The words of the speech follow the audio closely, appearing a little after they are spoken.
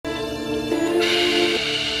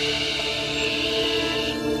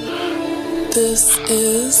This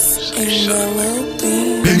is a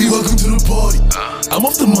melody. Baby, welcome to the party. I'm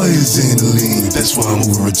off the Myers and the lean. That's why I'm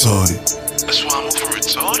over retarded.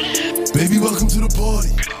 Baby, welcome to the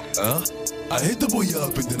party. I hit the boy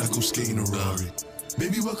up and then I go skating a Rari.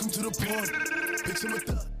 Baby, welcome to the party. Pick some of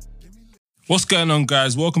that. What's going on,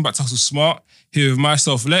 guys? Welcome back to Hustle Smart. Here with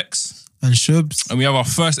myself, Lex. And Shubs. And we have our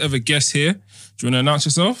first ever guest here. Do you want to announce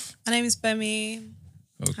yourself? My name is Bemi.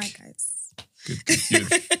 Okay. Hi, guys. Good.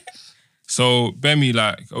 So, Bemi,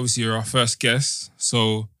 like, obviously you're our first guest.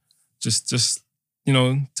 So, just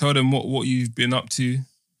tell them what you've been up to.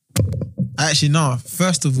 Actually, no.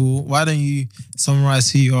 First of all, why don't you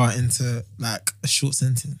summarize who you are into like a short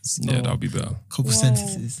sentence? Yeah, that'll be better. A couple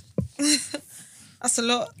sentences. That's a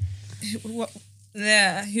lot. Who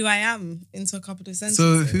I am into a couple of sentences.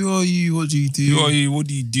 So, who are you? What do you do? Who are you? What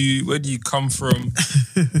do you do? Where do you come from?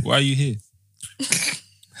 Why are you here?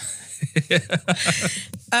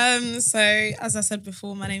 So as I said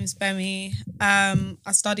before, my name is Bemi. I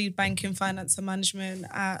studied banking, finance and management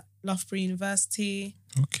at Loughborough University.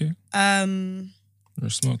 Okay. You're a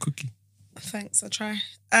smart cookie. Thanks, I try.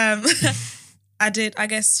 I did, I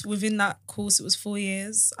guess within that course, it was 4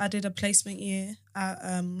 years. I did a placement year at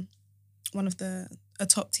a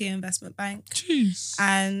top tier investment bank. Jeez.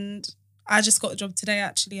 And I just got a job today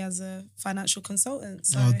actually as a financial consultant.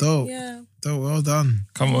 So, Oh, dope. Yeah. Dope, well done.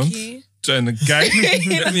 Come on. Thank you. Join the gang.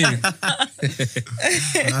 Get me.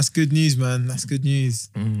 That's good news, man. That's good news.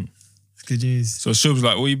 That's good news. So Shubs,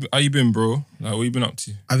 like, how you been, bro? Like, what you been up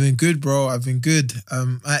to? I've been good, bro. I've been good.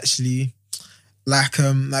 Actually, like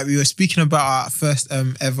we were speaking about our first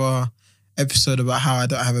ever episode about how I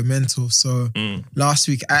don't have a mentor. So last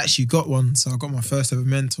week I actually got one. So I got my first ever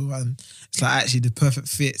mentor, and it's like actually the perfect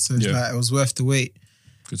fit. So it's like it was worth the wait.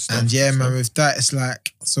 Good stuff. And yeah, man, with that, it's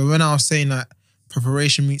like, so when I was saying that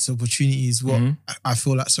preparation meets opportunities, what I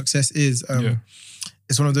feel like success is,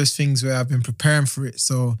 it's one of those things where I've been preparing for it.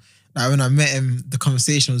 So like when I met him, the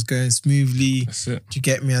conversation was going smoothly. That's it. Do you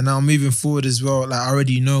get me? And now moving forward as well, like I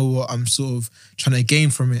already know what I'm sort of trying to gain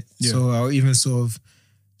from it. Yeah. So I'll even sort of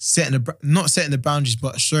not setting the boundaries,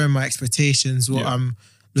 but showing my expectations, what I'm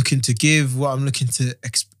looking to give, what I'm looking to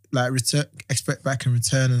expect back in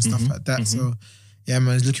return and stuff like that. So yeah,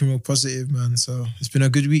 man, it's looking real positive, man. So it's been a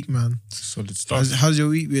good week, man. Solid stuff. How's your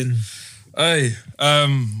week been? Hey,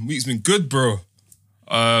 week's been good, bro.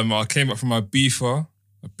 I came back from my beefer.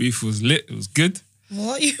 My beef was lit. It was good.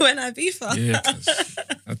 What? You went at FIFA? Yeah,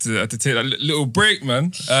 I had to take that little break,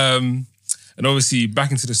 man. And obviously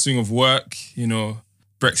back into the swing of work. You know,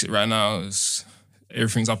 Brexit right now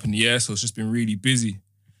everything's up in the air, so it's just been really busy.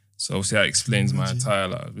 So obviously that explains my entire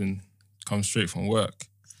life. I've been come straight from work.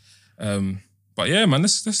 But yeah, man,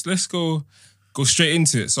 let's go straight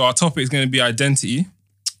into it. So our topic is going to be identity.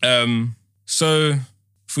 So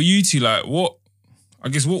for you two, like, what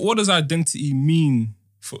does identity mean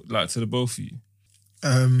for to the both of you?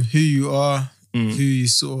 Who you are, who you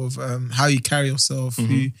sort of, how you carry yourself,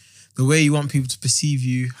 the way you want people to perceive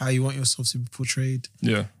you, how you want yourself to be portrayed.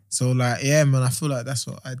 Yeah. So like, yeah, man, I feel like that's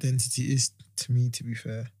what identity is to me, to be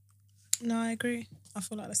fair. No, I agree. I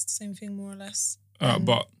feel like that's the same thing, more or less.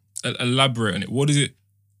 But elaborate on it. What is it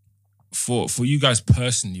for you guys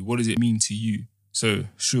personally? What does it mean to you? So,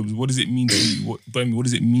 Shubs, what does it mean to you? What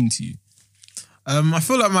does it mean to you? I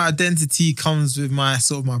feel like my identity comes with my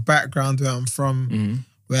sort of my background, where I'm from,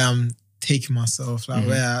 where I'm taking myself, like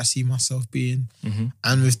where I see myself being,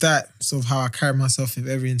 and with that, sort of how I carry myself with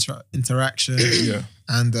every interaction.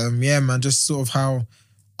 And yeah, man, just sort of how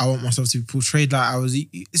I want myself to be portrayed. Like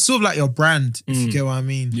it's sort of like your brand, if you get what I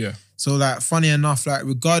mean. Yeah. So like, funny enough, like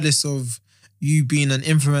regardless of you being an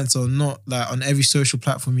influencer or not, like on every social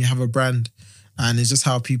platform you have a brand. And it's just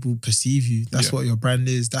how people perceive you. That's what your brand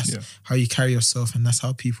is. That's how you carry yourself, and that's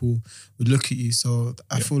how people would look at you. So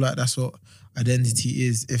I feel like that's what identity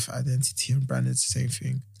is, if identity and brand is the same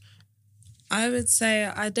thing. I would say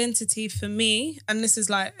identity for me, and this is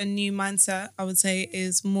like a new mindset, I would say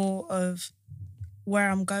is more of where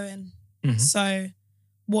I'm going. So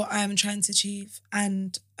what I'm trying to achieve,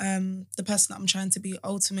 and the person that I'm trying to be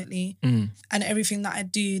ultimately, and everything that I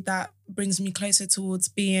do that brings me closer towards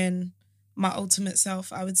being my ultimate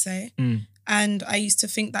self, I would say. And I used to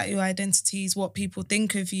think that your identity is what people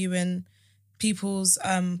think of you and people's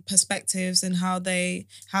perspectives and how their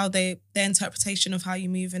interpretation of how you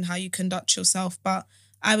move and how you conduct yourself. But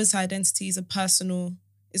I would say identity is a personal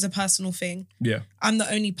thing. Yeah. I'm the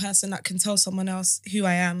only person that can tell someone else who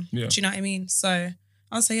I am. Yeah. Do you know what I mean? So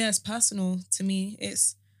I'll say, yeah, it's personal to me.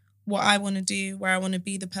 It's what I want to do, where I want to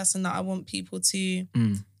be, the person that I want people to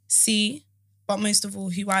see, but most of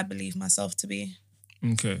all, who I believe myself to be.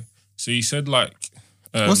 Okay. So you said like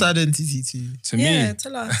What's identity to you? To Yeah, me,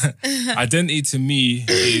 tell us. identity to me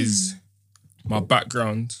is my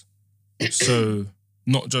background. So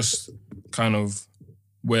not just kind of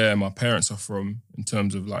where my parents are from in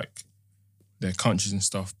terms of like their countries and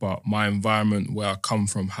stuff, but my environment, where I come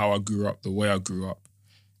from, how I grew up, the way I grew up.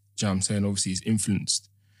 Do you know what I'm saying? Obviously, it's influenced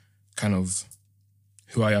kind of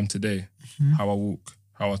who I am today, how I walk,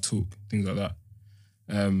 how I talk, things like that.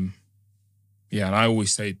 Yeah, and I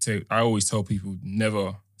always tell people,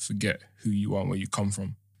 never forget who you are and where you come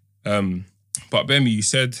from. But Bemi, you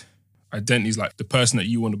said identity is like the person that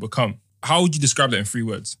you want to become. How would you describe that in 3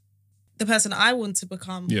 words? The person I want to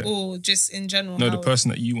become, Yeah. or just in general? No, the how- person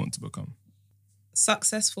that you want to become.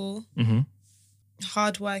 Successful,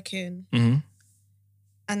 hardworking,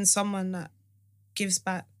 and someone that gives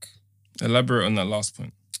back. Elaborate on that last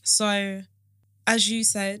point. So, as you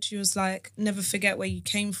said, you was like, never forget where you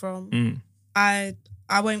came from. I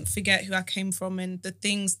won't forget who I came from and the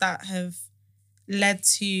things that have led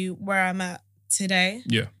to where I'm at today.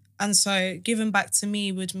 Yeah. And so giving back to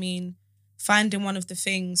me would mean finding one of the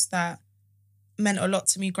things that meant a lot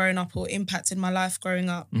to me growing up or impacted my life growing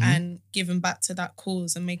up and giving back to that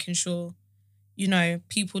cause and making sure, you know,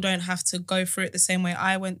 people don't have to go through it the same way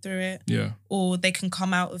I went through it. Yeah. Or they can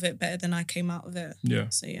come out of it better than I came out of it. Yeah.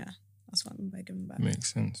 So yeah, that's what I mean by giving back.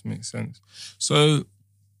 Makes sense. So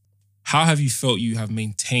how have you felt you have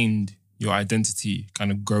maintained your identity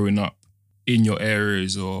kind of growing up in your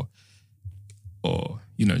areas or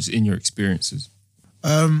you know, just in your experiences?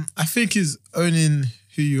 I think it's owning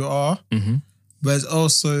who you are, but it's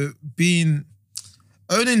also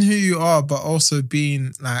owning who you are, but also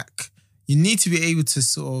being like, you need to be able to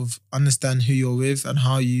sort of understand who you're with and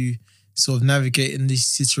how you sort of navigate in these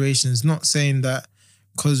situations. Not saying that,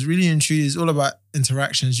 because really and truly it's all about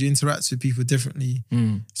interactions. You interact with people differently.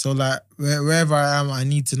 So like wherever I am, I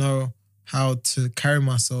need to know how to carry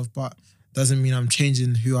myself, but doesn't mean I'm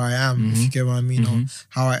changing who I am, if you get what I mean, or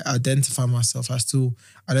how I identify myself. I still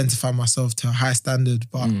identify myself to a high standard,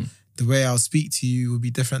 but the way I'll speak to you will be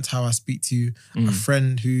different to how I speak to a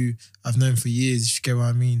friend who I've known for years, if you get what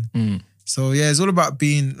I mean. So yeah, it's all about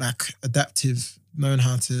being like adaptive, knowing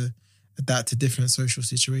how to adapt to different social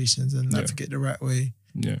situations and navigate the right way.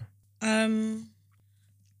 Yeah.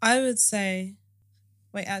 I would say,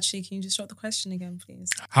 wait, actually, can you just drop the question again, please?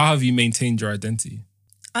 How have you maintained your identity?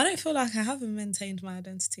 I don't feel like I haven't maintained my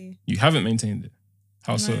identity. You haven't maintained it.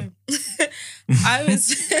 How so? No. I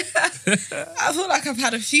feel like I've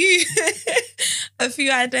had a few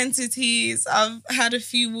identities. I've had a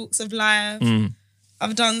few walks of life.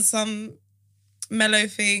 I've done some mellow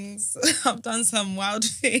things. I've done some wild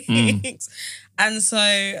things. And so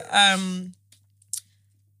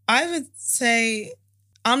I would say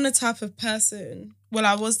I'm the type of person, well,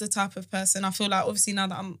 I was the type of person, I feel like obviously now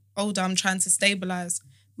that I'm older, I'm trying to stabilize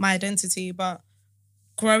my identity, but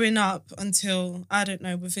growing up until, I don't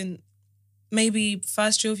know, within maybe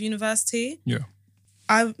first year of university,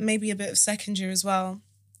 maybe a bit of second year as well,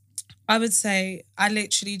 I would say I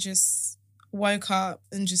literally just woke up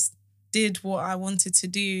and just did what I wanted to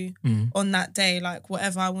do on that day, like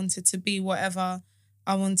whatever I wanted to be, whatever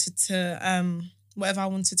I wanted to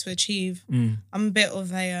achieve. I'm a bit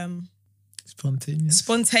of a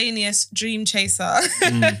spontaneous dream chaser.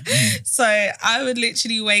 So I would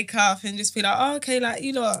literally wake up and just be like, oh, okay, like,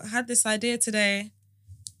 you lot had this idea today.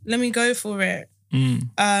 Let me go for it.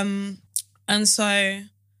 And so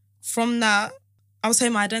from that, I would say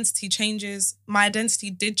my identity changes. My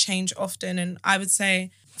identity did change often. And I would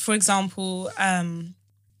say, for example,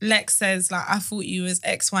 Lex says, like, I thought you was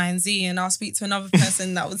X, Y, and Z. And I'll speak to another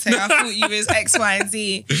person that would say, I thought you was X, Y, and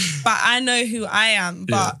Z. But I know who I am.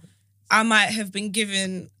 But I might have been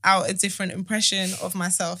given out a different impression of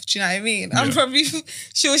myself. Do you know what I mean? Yeah. I'm probably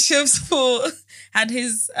sure Shiv's had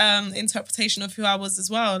his interpretation of who I was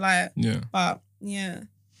as well. Like, but yeah.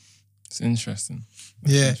 It's interesting.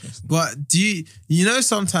 But do you know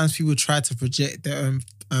sometimes people try to project their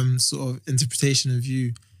own sort of interpretation of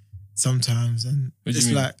you sometimes, and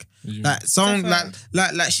it's like someone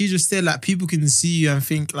like she just said, like people can see you and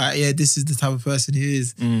think like, yeah, this is the type of person he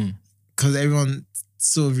is, because everyone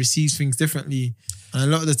sort of receives things differently, and a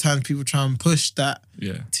lot of the time people try and push that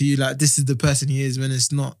to you, like this is the person he is, when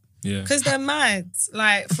it's not. Because they're mad.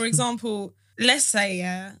 Like, for example, let's say,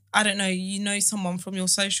 I don't know, you know someone from your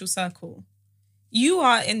social circle. You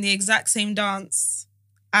are in the exact same dance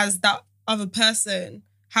as that other person.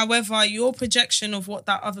 However, your projection of what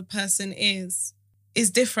that other person is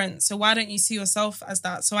different. So why don't you see yourself as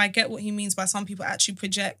that? So I get what he means by some people actually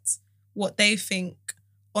project what they think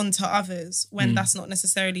onto others when that's not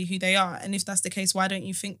necessarily who they are. And if that's the case, why don't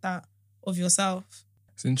you think that of yourself?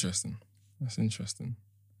 It's interesting. That's interesting.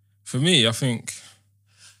 For me, I think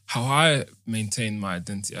how I maintained my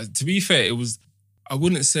identity, to be fair, I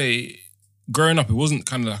wouldn't say, growing up, it wasn't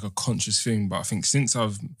kind of like a conscious thing, but I think since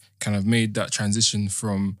I've kind of made that transition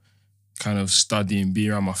from kind of studying,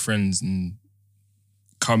 being around my friends and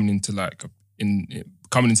coming into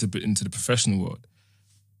into the professional world,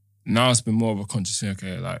 now it's been more of a conscious thing,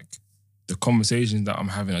 okay, like the conversations that I'm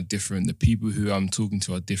having are different, the people who I'm talking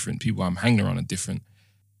to are different, people I'm hanging around are different.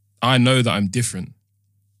 I know that I'm different,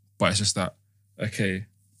 but it's just that, okay,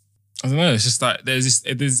 I don't know, it's just that there's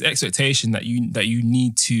this expectation that you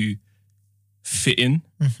need to fit in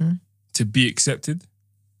to be accepted.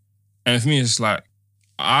 And for me, it's like,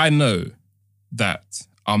 I know that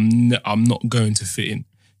I'm not going to fit in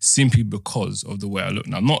simply because of the way I look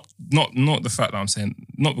now. Not the fact that I'm saying,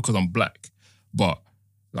 not because I'm black, but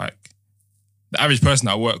like the average person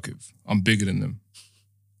I work with, I'm bigger than them.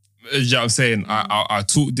 You know what I'm saying? I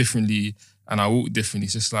talk differently and I walk differently.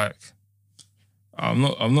 It's just like, I'm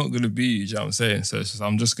not gonna be, you know what I'm saying? So it's just,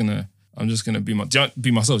 I'm just gonna be myself. Do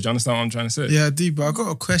you understand what I'm trying to say? Yeah, I do, but I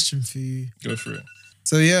got a question for you. Go for it.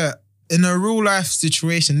 So yeah, in a real life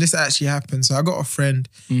situation, this actually happened. So I got a friend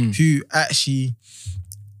who actually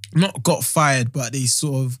not got fired, but they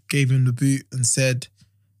sort of gave him the boot and said,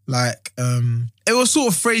 like, it was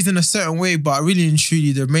sort of phrased in a certain way, but really and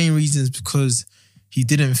truly, the main reason is because he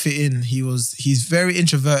didn't fit in. He's very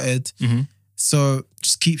introverted, so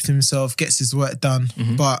just keeps to himself, gets his work done,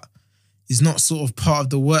 but he's not sort of part of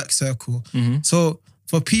the work circle. So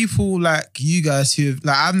for people like you guys who have,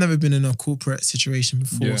 like, I've never been in a corporate situation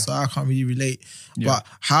before, so I can't really relate. But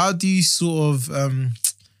how do you sort of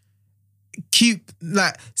keep,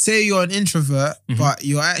 like, say you're an introvert, but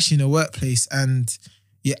you're actually in a workplace and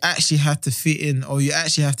you actually have to fit in, or you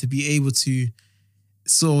actually have to be able to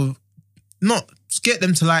sort of not get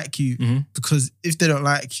them to like you, because if they don't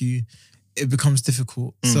like you, it becomes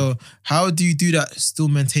difficult. So how do you do that still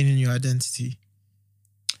maintaining your identity?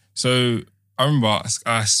 So I remember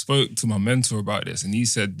I spoke to my mentor about this, and he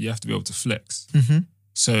said you have to be able to flex.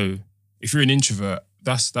 So if you're an introvert,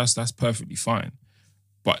 that's perfectly fine.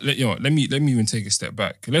 But let me even take a step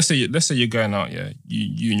back. Let's say you're going out,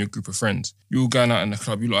 you and your group of friends, you're all going out in the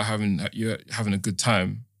club, you're having a good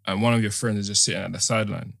time, and one of your friends is just sitting at the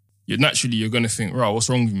sideline. You're going to think, right, what's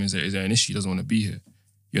wrong with him? Is there an issue? He doesn't want to be here.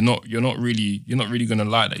 You're not really going to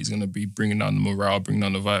like that he's going to be bringing down the morale, bringing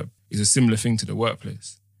down the vibe. It's a similar thing to the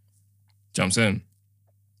workplace. Do you know what I'm saying?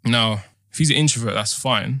 Now, if he's an introvert, that's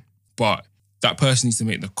fine, but that person needs to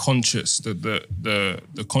make the conscious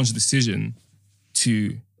decision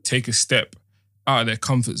to take a step out of their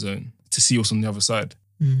comfort zone to see what's on the other side.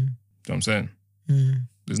 Do you know what I'm saying?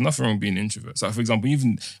 There's nothing wrong with being an introvert. So, for example,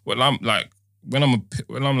 even when I'm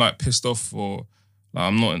pissed off, or like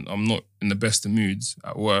I'm not in the best of moods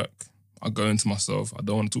at work, I go into myself. I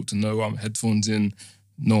don't want to talk to no one. Headphones in,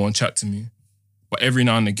 no one chat to me. But every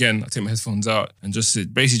now and again, I take my headphones out and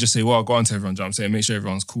basically just say, well, go on to everyone. I'm saying, make sure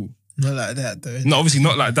everyone's cool. Not like that, though. No, obviously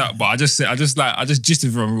not like that. But I just gist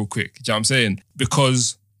everyone real quick. Do you know what I'm saying?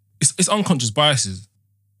 Because it's unconscious biases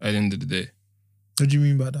at the end of the day. What do you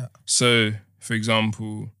mean by that? So, for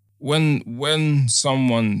example, when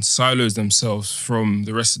someone silos themselves from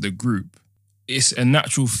the rest of the group, it's a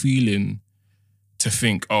natural feeling to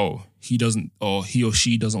think, oh, he or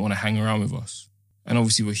she doesn't want to hang around with us. And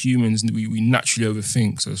obviously we're humans, and we naturally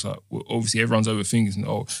overthink. So it's like, obviously everyone's overthinking,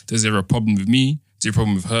 oh, is there a problem with me? Is there a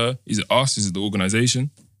problem with her? Is it us? Is it the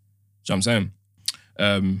organisation? Do you know what I'm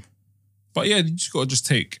saying? But yeah, you just got to just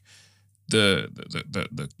take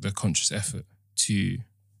the conscious effort to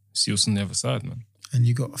see what's on the other side, man. And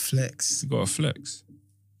you got to flex. You got to flex. You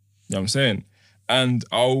know what I'm saying? And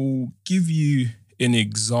I'll give you an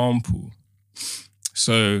example.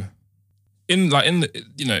 So in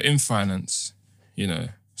finance,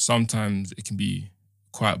 sometimes it can be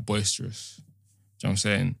quite boisterous. Do you know what I'm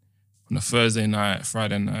saying? On a Thursday night,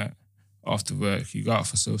 Friday night, after work, you go out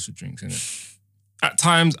for social drinks, innit? At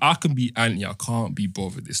times, I can be anti. I can't be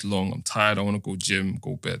bothered this long. I'm tired. I want to go gym,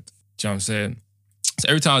 go bed. Do you know what I'm saying? So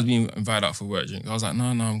every time I was being invited out for work drinks, I was like, no,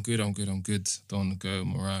 I'm good. Don't want to go.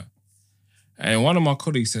 I'm all right. And one of my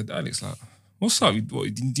colleagues said, Alex, like, what's up?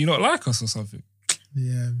 What, do you not like us or something?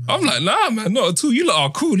 Yeah, man. I'm like, nah, man, not at all. You lot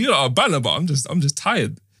are cool. You lot are banner, but I'm just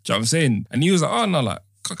tired. Do you know what I'm saying? And he was like, oh no, like,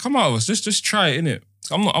 come out of us. Just try it, innit?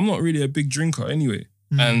 I'm not really a big drinker anyway.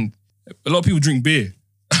 And a lot of people drink beer.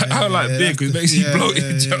 I don't like beer because it makes you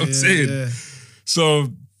bloated. Do you know what I'm saying? Yeah. So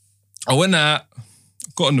I went out,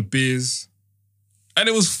 got on the beers, and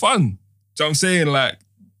it was fun. Do you know what I'm saying? Like,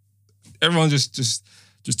 everyone just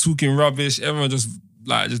talking rubbish. Everyone just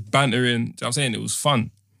bantering. Do you know what I'm saying? It was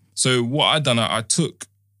fun. So what I done, I took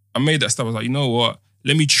I made that step. I was like, you know what?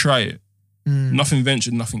 Let me try it. Mm. Nothing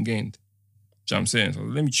ventured, nothing gained. Do you know what I'm saying? So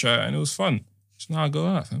let me try it, and it was fun. That's how I go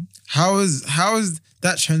out, fam. How is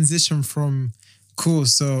that transition from cool?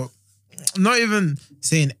 So not even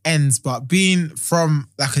saying ends, but being from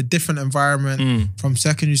like a different environment from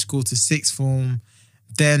secondary school to sixth form,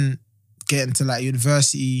 then getting to like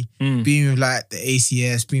university, being with like the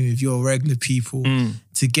ACS, being with your regular people,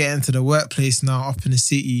 to get into the workplace now up in the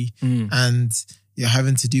city, and you're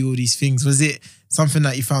having to do all these things. Was it something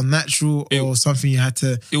that you found natural, or something you had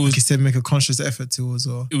to, like you said, make a conscious effort towards?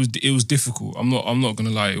 Or it was difficult. I'm not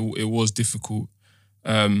gonna lie. It was difficult.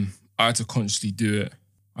 I had to consciously do it.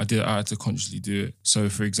 I had to consciously do it. So,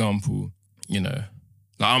 for example, you know,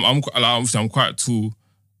 like I'm quite tall.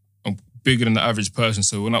 I'm bigger than the average person.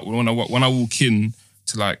 So when I walk in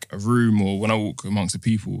to like a room, or when I walk amongst the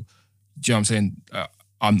people, do you know what I'm saying?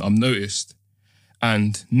 I'm noticed,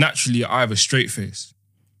 and naturally I have a straight face.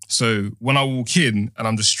 So when I walk in and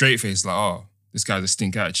I'm just straight faced, like, oh, this guy's a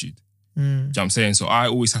stink attitude. Do you know what I'm saying? So I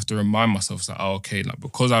always have to remind myself, like, oh, okay, like,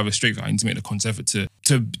 because I have a straight face, I need to make the conscious effort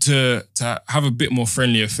to have a bit more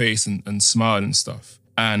friendlier face and smile and stuff.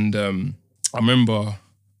 And I remember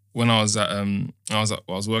when I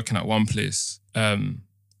was working at one place,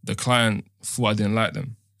 the client thought I didn't like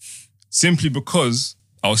them, simply because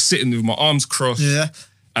I was sitting with my arms crossed. yeah,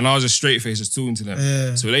 And I was just straight faced, just talking to them.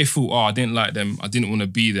 Yeah. So they thought, I didn't like them. I didn't want to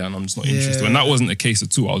be there, and I'm just not interested. And that wasn't the case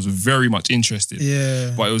at all. I was very much interested.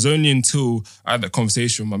 yeah, But it was only until I had that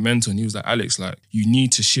conversation with my mentor, and he was like, Alex, like, you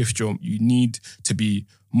need to be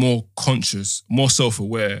more conscious, more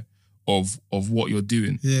self-aware of what you're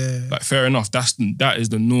doing. yeah. Like, fair enough. That is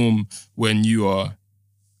the norm when you are,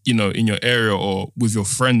 you know, in your area or with your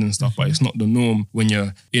friend and stuff. But it's not the norm when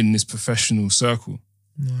you're in this professional circle.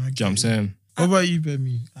 No, I Do you know what get I'm it. saying? What about you,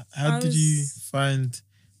 Bemi? How did you find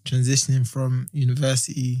transitioning from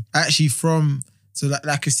university? Actually, so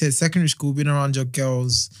like I said, secondary school, being around your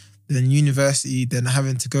girls, then university, then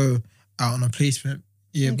having to go out on a placement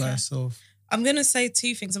year by yourself. I'm going to say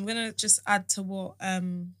two things. I'm going to just add to what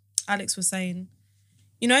Alex was saying.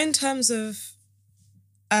 You know, in terms of,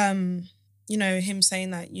 you know, him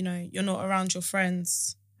saying that, you know, you're not around your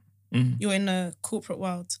friends, you're in the corporate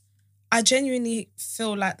world. I genuinely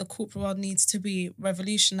feel like the corporate world needs to be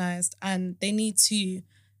revolutionized, and they need to,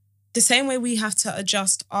 the same way we have to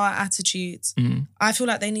adjust our attitudes, I feel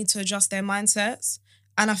like they need to adjust their mindsets.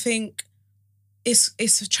 And I think it's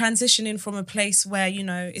transitioning from a place where, you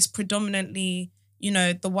know, it's predominantly, you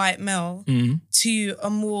know, the white male to a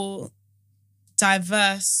more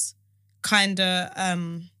diverse kind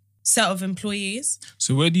of set of employees.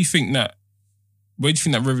 So where do you think that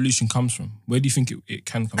revolution comes from? Where do you think it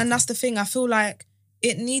can come from? And that's the thing. I feel like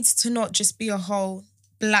it needs to not just be a whole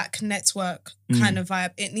black network kind of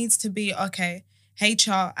vibe. It needs to be, okay,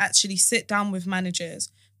 HR actually sit down with managers.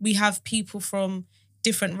 We have people from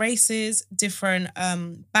different races, different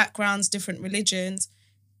backgrounds, different religions.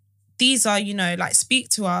 These are, you know, like, speak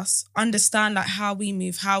to us, understand like how we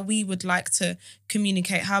move, how we would like to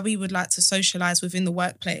communicate, how we would like to socialize within the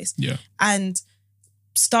workplace. Yeah. And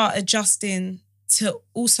start adjusting to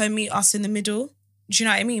also meet us in the middle. Do you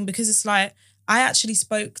know what I mean? Because it's like, I actually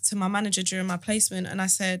spoke to my manager during my placement, and I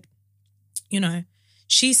said, you know,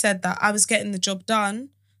 she said that I was getting the job done,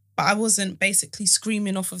 but I wasn't basically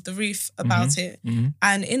screaming off of the roof about it.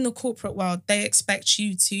 And in the corporate world, they expect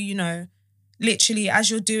you to, you know, literally,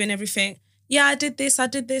 as you're doing everything, yeah, I did this,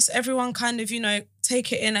 everyone kind of, you know,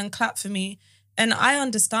 take it in and clap for me. And I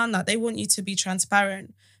understand that they want you to be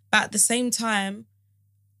transparent. But at the same time,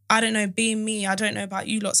 I don't know, being me, I don't know about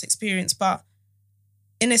you lot's experience, but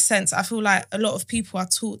in a sense, I feel like a lot of people are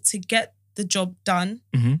taught to get the job done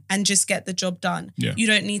and just get the job done. Yeah. You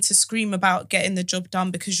don't need to scream about getting the job done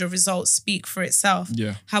because your results speak for itself.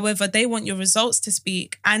 Yeah. However, they want your results to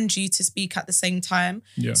speak and you to speak at the same time.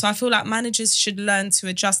 Yeah. So I feel like managers should learn to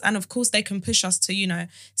adjust. And of course, they can push us to, you know,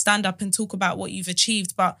 stand up and talk about what you've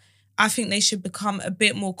achieved. But I think they should become a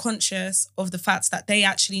bit more conscious of the fact that they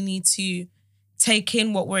actually need to take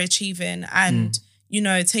in what we're achieving and, you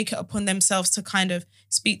know, take it upon themselves to kind of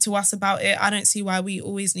speak to us about it. I don't see why we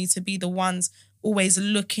always need to be the ones always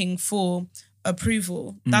looking for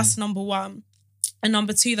approval. That's number one. And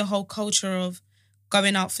number two, the whole culture of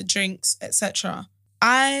going out for drinks, etc.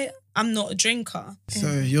 I'm not a drinker.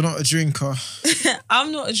 So you're not a drinker.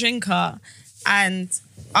 I'm not a drinker, and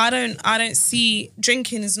I don't see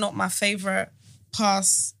drinking is not my favorite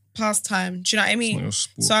pastime. Do you know what I mean? your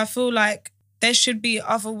sport. So I feel like there should be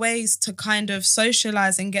other ways to kind of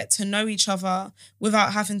socialize and get to know each other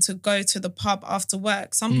without having to go to the pub after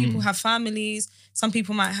work. Some people have families. Some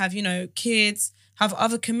people might have, you know, kids. have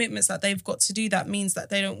other commitments that they've got to do that means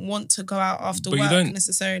that they don't want to go out after But work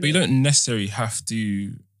necessarily. But you don't necessarily have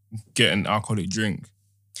to get an alcoholic drink.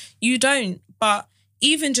 You don't. But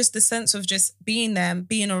even just the sense of just being there and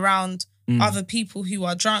being around other people who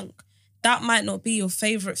are drunk, that might not be your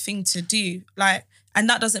favourite thing to do. Like, and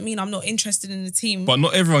that doesn't mean I'm not interested in the team. But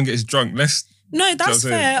not everyone gets drunk. No, that's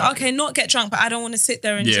fair. Okay, not get drunk, but I don't want to sit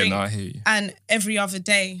there and drink. Yeah, no, I hear you. And every other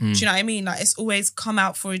day, do you know what I mean? Like, it's always come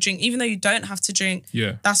out for a drink, even though you don't have to drink.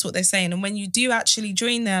 Yeah, that's what they're saying. And when you do actually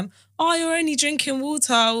join them, oh, you're only drinking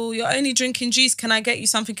water or you're only drinking juice. Can I get you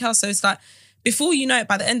something else? So it's like, before you know it,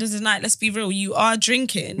 by the end of the night, let's be real, you are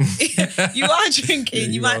drinking. You are drinking. Yeah,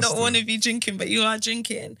 you might not want to be drinking, but you are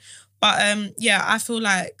drinking. But yeah, I feel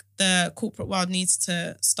like the corporate world needs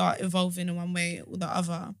to start evolving in one way or the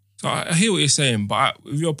other. So I hear what you're saying, but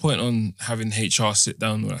with your point on having HR sit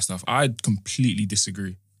down and all that stuff, I completely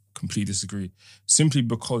disagree. Simply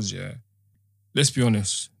because, yeah, let's be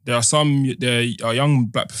honest, there are young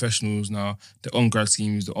black professionals now, they're on grad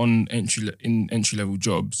schemes, they're on entry-level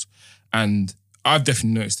jobs, and I've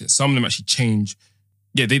definitely noticed it. Some of them actually change.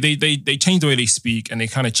 Yeah, they change the way they speak and they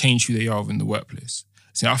kind of change who they are within the workplace.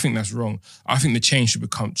 See, I think that's wrong. I think the change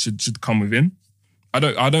should come within. I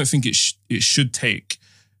don't think it should take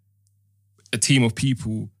a team of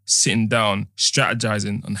people sitting down,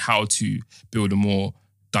 strategizing on how to build a more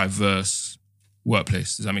diverse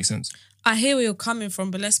workplace. Does that make sense? I hear where you're coming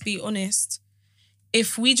from, but let's be honest.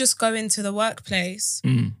 If we just go into the workplace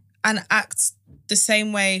and act the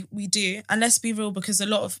same way we do, and let's be real, because a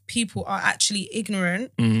lot of people are actually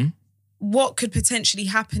ignorant, what could potentially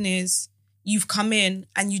happen is you've come in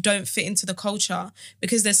and you don't fit into the culture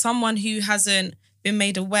because there's someone who hasn't been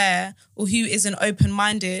made aware or who isn't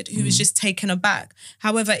open-minded, who is just taken aback.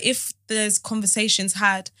 However, if there's conversations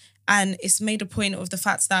had and it's made a point of the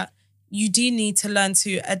fact that you do need to learn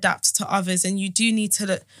to adapt to others and you do need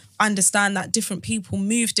to understand that different people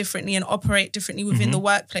move differently and operate differently within the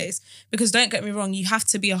workplace. Because don't get me wrong, you have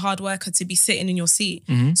to be a hard worker to be sitting in your seat.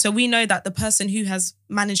 So we know that the person who has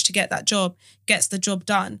managed to get that job gets the job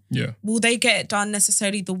done. Yeah. Will they get it done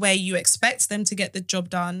necessarily the way you expect them to get the job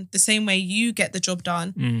done, the same way you get the job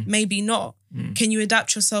done? Maybe not. Can you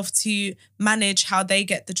adapt yourself to manage how they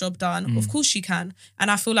get the job done? Of course you can.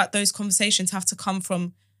 And I feel like those conversations have to come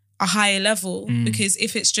from a higher level, because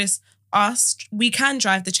if it's just us, we can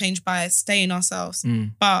drive the change by staying ourselves.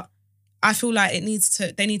 But I feel like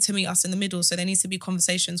they need to meet us in the middle. So there needs to be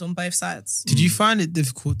conversations on both sides. Did you find it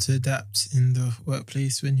difficult to adapt in the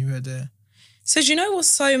workplace when you were there? So do you know what's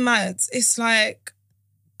so mad? It's like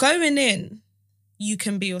going in, you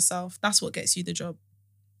can be yourself. That's what gets you the job.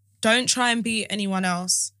 Don't try and be anyone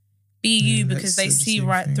else. Be you, because they see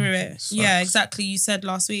right through it. Sucks. Yeah, exactly. You said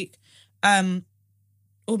last week.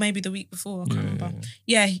 Or maybe the week before, I can't remember.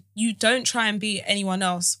 Yeah, you don't try and be anyone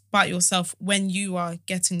else but yourself when you are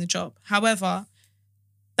getting the job. However,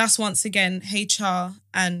 that's once again HR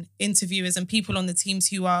and interviewers and people on the teams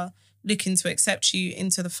who are looking to accept you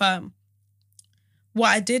into the firm. What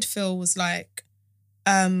I did feel was like,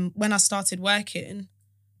 when I started working,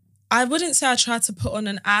 I wouldn't say I tried to put on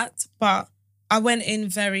an act, but I went in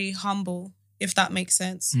very humble, if that makes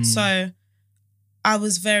sense. So I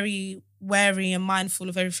was very wary and mindful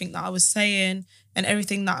of everything that I was saying and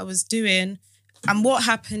everything that I was doing. And what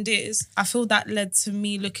happened is, I feel that led to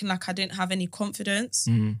me looking like I didn't have any confidence,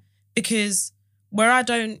 because where I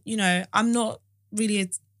don't, I'm not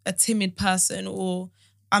really a timid person, or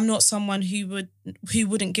I'm not someone who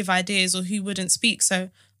wouldn't give ideas or who wouldn't speak.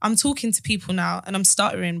 So I'm talking to people now and I'm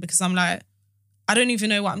stuttering because I'm like, I don't even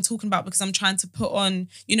know what I'm talking about, because I'm trying to put on,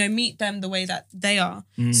 meet them the way that they are.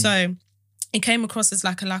 So it came across as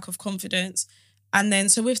like a lack of confidence. And then,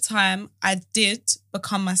 so with time, I did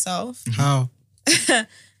become myself. How?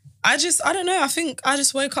 I don't know. I think I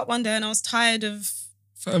just woke up one day and I was tired of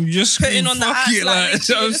you just putting on the act, it, like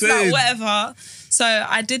just I'm saying. like whatever. So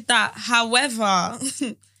I did that. However,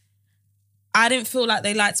 I didn't feel like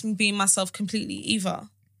they liked me being myself completely either,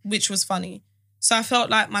 which was funny. So I felt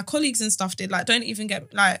like my colleagues and stuff did, like, don't even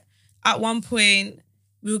get, like, at one point,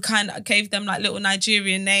 we kind of gave them like little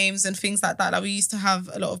Nigerian names and things like that. Like, we used to have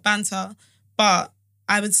a lot of banter. But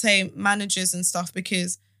I would say managers and stuff,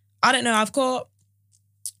 because I don't know,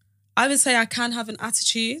 I would say I can have an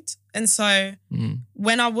attitude. And so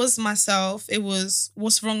when I was myself, it was,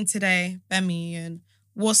 what's wrong today, Bemi? And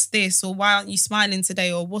what's this? Or why aren't you smiling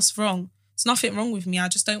today? Or what's wrong? There's nothing wrong with me. I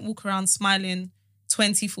just don't walk around smiling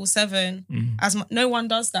 24/7. No one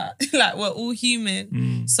does that. Like, we're all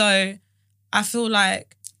human. So I feel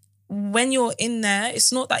like when you're in there,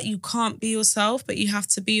 it's not that you can't be yourself, but you have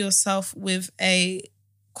to be yourself with a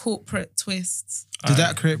corporate twists. Did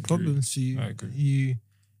that create problems for you? I agree.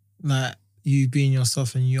 You being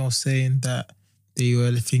yourself and you're saying that they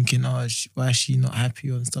were thinking, oh, why is she not happy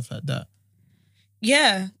and stuff like that?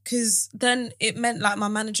 Yeah, because then it meant like my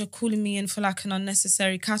manager calling me in for like an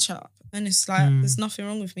unnecessary catch up. And it's like, there's nothing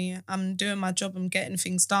wrong with me. I'm doing my job, I'm getting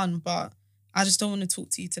things done, but I just don't want to talk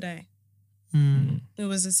to you today. It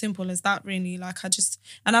was as simple as that, really. Like,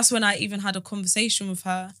 and that's when I even had a conversation with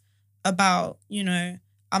her about, you know,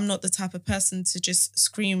 I'm not the type of person to just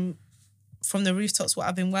scream from the rooftops what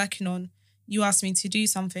I've been working on. You ask me to do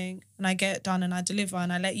something and I get it done and I deliver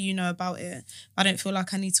and I let you know about it. I don't feel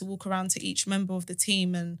like I need to walk around to each member of the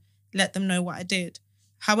team and let them know what I did.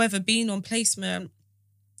 However, being on placement,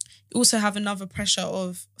 you also have another pressure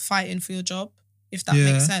of fighting for your job, if that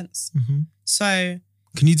makes sense. So...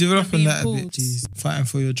 Can you develop on being that a pulled. bit, please? Fighting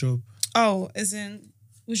for your job. Oh, as in...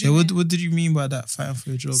 What did you mean by that, fighting for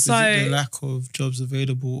your job? So, is it the lack of jobs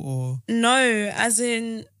available or... No, as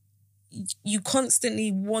in you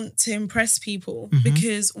constantly want to impress people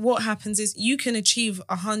because what happens is you can achieve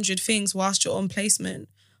 100 things whilst you're on placement,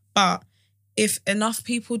 but if enough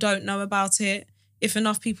people don't know about it, if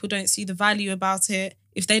enough people don't see the value about it,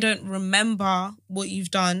 if they don't remember what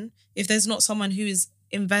you've done, if there's not someone who is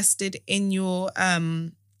invested in your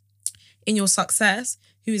success,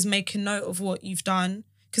 who is making note of what you've done,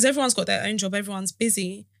 because everyone's got their own job, everyone's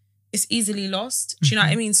busy, it's easily lost. Do you know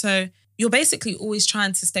what I mean? So you're basically always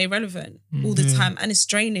trying to stay relevant all the time, and it's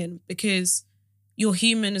draining because you're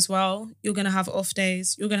human as well. You're going to have off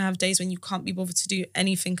days. You're going to have days when you can't be bothered to do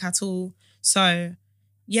anything at all. So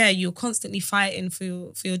yeah, you're constantly fighting for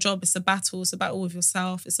your job. It's a battle. It's a battle with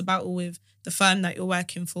yourself. It's a battle with the firm that you're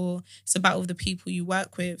working for. It's a battle with the people you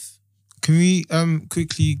work with. Can we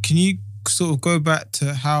quickly, can you sort of go back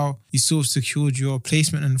to how you sort of secured your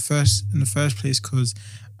placement in the first place? Because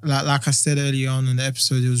like I said earlier on in the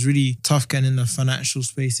episode, it was really tough getting in the financial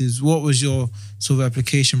spaces. What was your sort of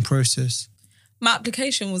application process? My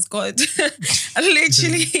application was God.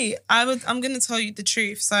 Literally, I'm going to tell you the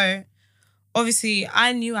truth. So obviously,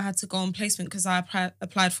 I knew I had to go on placement because I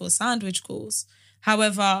applied for a sandwich course.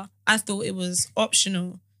 However, I thought it was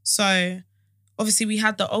optional. So obviously, we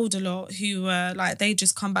had the older lot who were like, they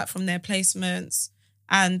just come back from their placements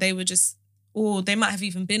and they were just, or they might have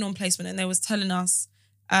even been on placement and they was telling us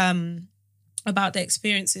about their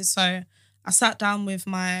experiences. So I sat down with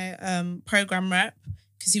my program rep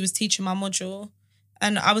because he was teaching my module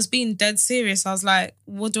and I was being dead serious. I was like,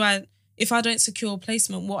 if I don't secure a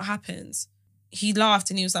placement, what happens? He laughed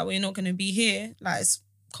and he was like, well, you're not going to be here. Like, it's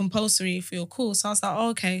compulsory for your course. So I was like, oh,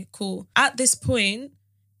 okay, cool. At this point,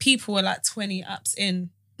 people were like 20 apps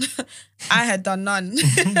in. I had done none.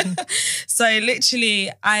 So literally,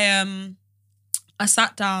 I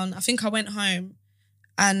sat down. I think I went home.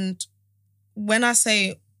 And when I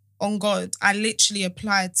say on God, I literally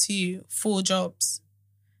applied to 4 jobs.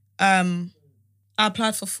 I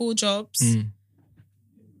applied for 4 jobs.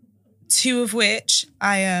 2 of which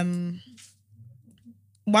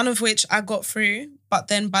one of which I got through, but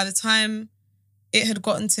then by the time it had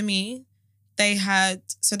gotten to me, it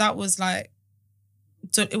was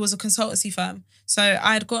a consultancy firm. So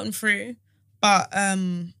I had gotten through, but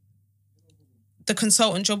the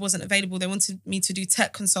consultant job wasn't available. They wanted me to do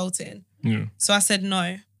tech consulting. Yeah. So I said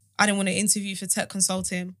no. I didn't want to interview for tech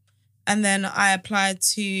consulting. And then I applied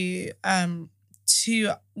to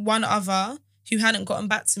one other who hadn't gotten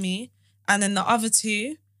back to me. And then the other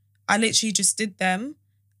 2, I literally just did them.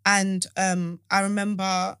 And I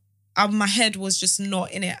remember my head was just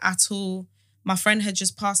not in it at all. My friend had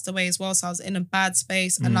just passed away as well, so I was in a bad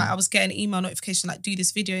space. And like I was getting email notification like, do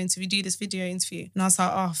this video interview. And I was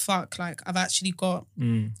like, oh, fuck, like I've actually got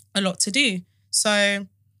a lot to do. So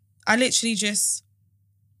I literally just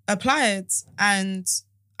applied and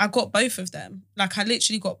I got both of them. Like I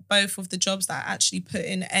literally got both of the jobs that I actually put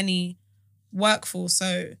in any work for.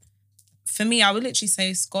 So for me, I would literally say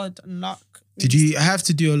it's God and luck. Did you have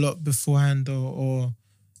to do a lot beforehand or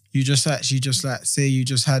you just actually just like, say you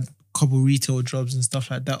just had a couple retail jobs and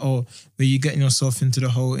stuff like that, or were you getting yourself into the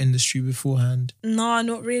whole industry beforehand? No,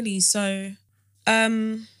 not really. So,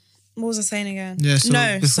 what was I saying again? Yeah,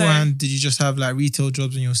 so beforehand, did you just have like retail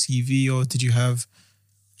jobs on your CV or did you have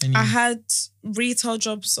any? I had retail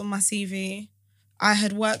jobs on my CV. I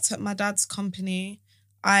had worked at my dad's company.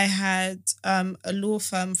 I had a law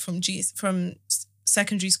firm from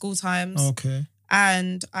secondary school times. Okay.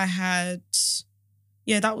 And I had,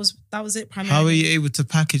 that was it primarily. How were you able to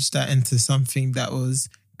package that into something that was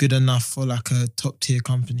good enough for like a top tier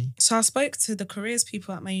company? So I spoke to the careers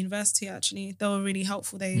people at my university actually. They were really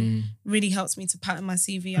helpful. They really helped me to pattern my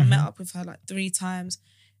CV. I met up with her like 3 times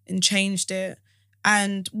and changed it.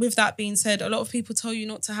 And with that being said, a lot of people tell you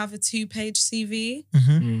not to have a 2-page CV.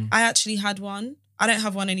 I actually had one. I don't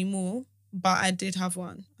have one anymore, but I did have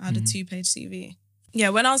one. I had a 2-page CV. Yeah,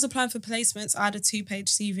 when I was applying for placements, I had a 2-page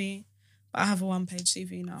CV, but I have a 1-page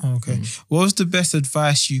CV now. Okay. What was the best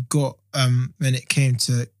advice you got when it came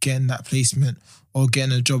to getting that placement or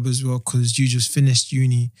getting a job as well? Because you just finished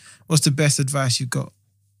uni. What's the best advice you got?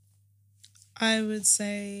 I would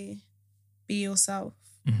say be yourself.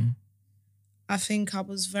 I think I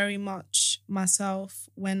was very much myself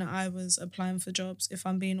when I was applying for jobs, if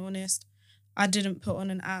I'm being honest. I didn't put on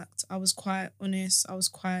an act. I was quite honest. I was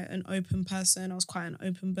quite an open person. I was quite an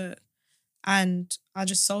open book. And I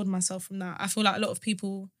just sold myself from that. I feel like a lot of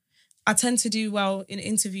people, I tend to do well in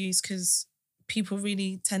interviews because people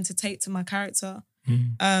really tend to take to my character.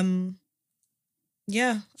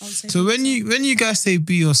 Yeah, I would say. So when you guys say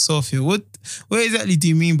be yourself here, what exactly do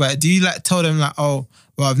you mean by it? Do you like tell them like, oh,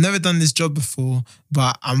 well, I've never done this job before,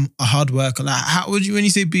 but I'm a hard worker? Like, how would you, when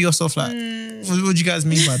you say be yourself, like, what do you guys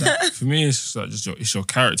mean by that? For me, it's like just it's your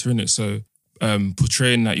character, innit? So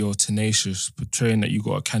portraying that you're tenacious, portraying that you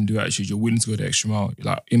got a can-do attitude, you're willing to go the extra mile.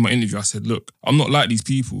 Like in my interview, I said, look, I'm not like these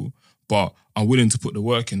people, but I'm willing to put the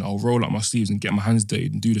work in. I'll roll up my sleeves and get my hands dirty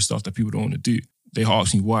and do the stuff that people don't want to do. They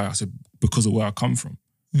asked me why. I said, because of where I come from.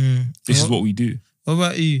 This is what we do. What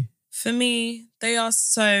about you? For me, they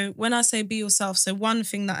asked, so when I say be yourself, so one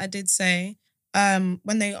thing that I did say,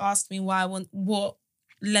 when they asked me what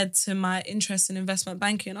led to my interest in investment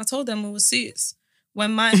banking, I told them it was suits.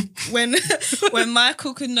 When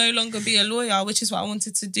Michael could no longer be a lawyer, which is what I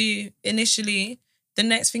wanted to do initially, the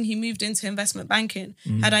next thing he moved into investment banking.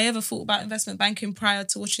 Had I ever thought about investment banking prior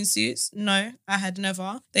to watching Suits? No, I had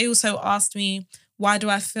never. They also asked me, why do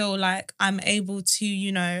I feel like I'm able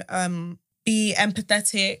to, be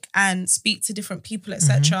empathetic and speak to different people,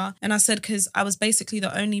 etc. And I said, because I was basically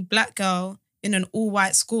the only black girl in an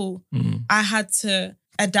all-white school. I had to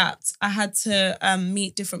adapt. I had to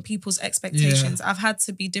meet different people's expectations. Yeah. I've had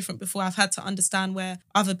to be different before. I've had to understand where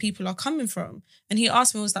other people are coming from. And he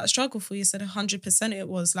asked me, was that a struggle for you? I said 100% it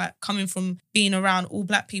was. Like coming from being around all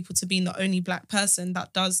black people to being the only black person,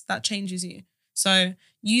 that changes you. So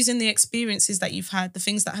using the experiences that you've had, the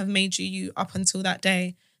things that have made you up until that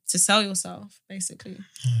day, to sell yourself, basically.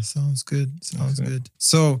 Sounds good. Sounds good.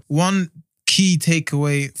 So one key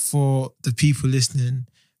takeaway for the people listening,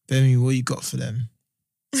 Bemi, what you got for them?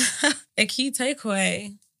 A key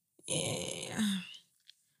takeaway? Yeah.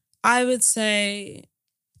 I would say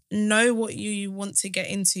know what you want to get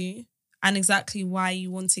into and exactly why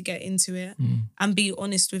you want to get into it and be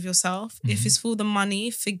honest with yourself. If it's for the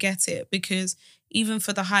money, forget it, because even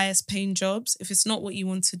for the highest paying jobs, if it's not what you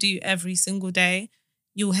want to do every single day,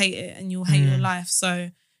 you'll hate it and you'll hate your life.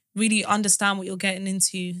 So really understand what you're getting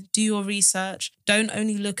into. Do your research. Don't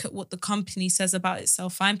only look at what the company says about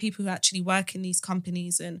itself. Find people who actually work in these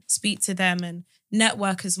companies and speak to them and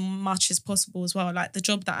network as much as possible as well. Like the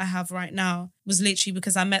job that I have right now was literally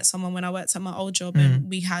because I met someone when I worked at my old job and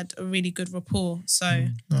we had a really good rapport. So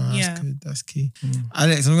that's good. That's key.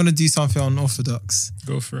 Alex, I'm going to do something unorthodox.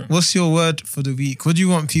 Go for it. What's your word for the week? What do you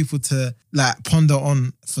want people to like ponder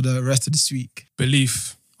on for the rest of this week?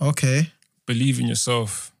 Belief. Okay. Believe in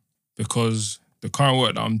yourself. Because the current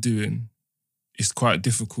work that I'm doing is quite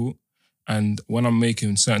difficult. And when I'm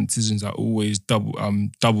making certain decisions, I always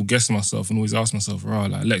double guess myself and always ask myself, right,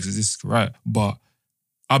 like, Lex, is this right? But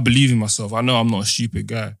I believe in myself. I know I'm not a stupid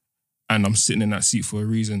guy and I'm sitting in that seat for a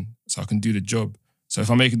reason so I can do the job. So if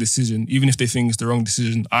I make a decision, even if they think it's the wrong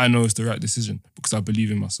decision, I know it's the right decision because I believe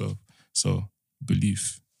in myself. So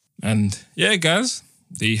belief. And yeah, guys,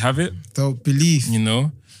 there you have it. So belief. You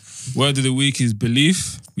know, word of the week is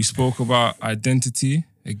belief. We spoke about identity.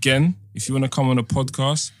 Again, if you want to come on a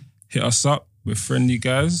podcast, hit us up. We're friendly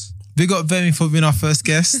guys. Big up Bemi for being our first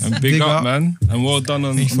guest. And big up, man. And well done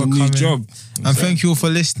on the new job. And thank you all for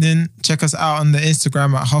listening. Check us out on the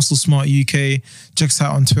Instagram at Hustle Smart UK. Check us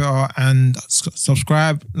out on Twitter and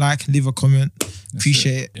subscribe, like, leave a comment.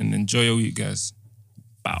 Appreciate it. And enjoy your week, guys.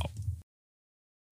 Bow.